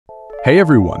Hey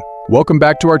everyone, welcome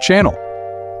back to our channel.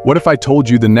 What if I told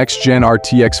you the next-gen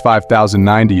RTX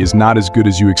 5090 is not as good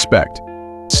as you expect?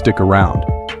 Stick around.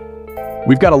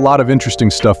 We've got a lot of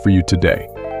interesting stuff for you today.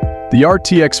 The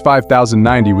RTX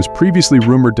 5090 was previously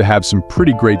rumored to have some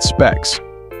pretty great specs,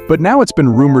 but now it's been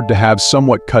rumored to have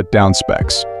somewhat cut-down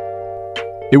specs.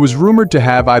 It was rumored to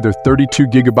have either 32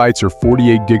 GB or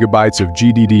 48 GB of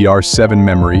GDDR7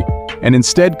 memory, and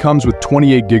instead comes with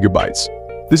 28 GB.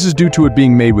 This is due to it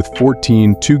being made with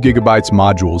 14 2GB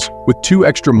modules, with 2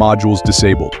 extra modules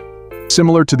disabled,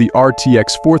 similar to the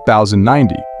RTX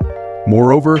 4090.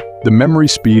 Moreover, the memory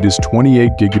speed is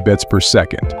 28 gigabits per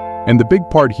second, and the big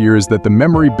part here is that the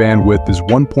memory bandwidth is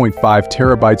 1.5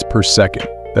 terabytes per second.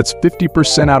 That's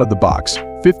 50% out of the box,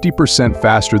 50%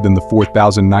 faster than the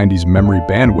 4090's memory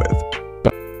bandwidth.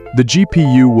 The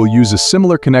GPU will use a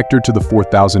similar connector to the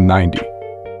 4090.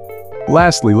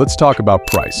 Lastly, let's talk about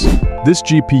price. This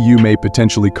GPU may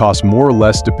potentially cost more or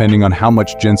less depending on how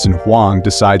much Jensen Huang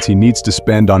decides he needs to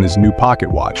spend on his new pocket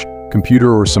watch,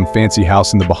 computer, or some fancy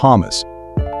house in the Bahamas.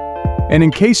 And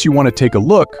in case you want to take a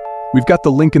look, we've got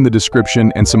the link in the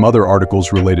description and some other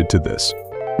articles related to this.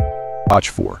 Watch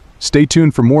for. Stay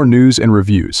tuned for more news and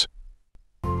reviews.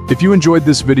 If you enjoyed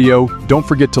this video, don't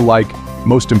forget to like,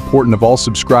 most important of all,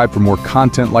 subscribe for more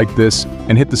content like this,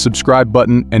 and hit the subscribe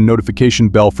button and notification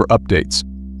bell for updates.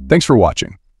 Thanks for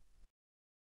watching.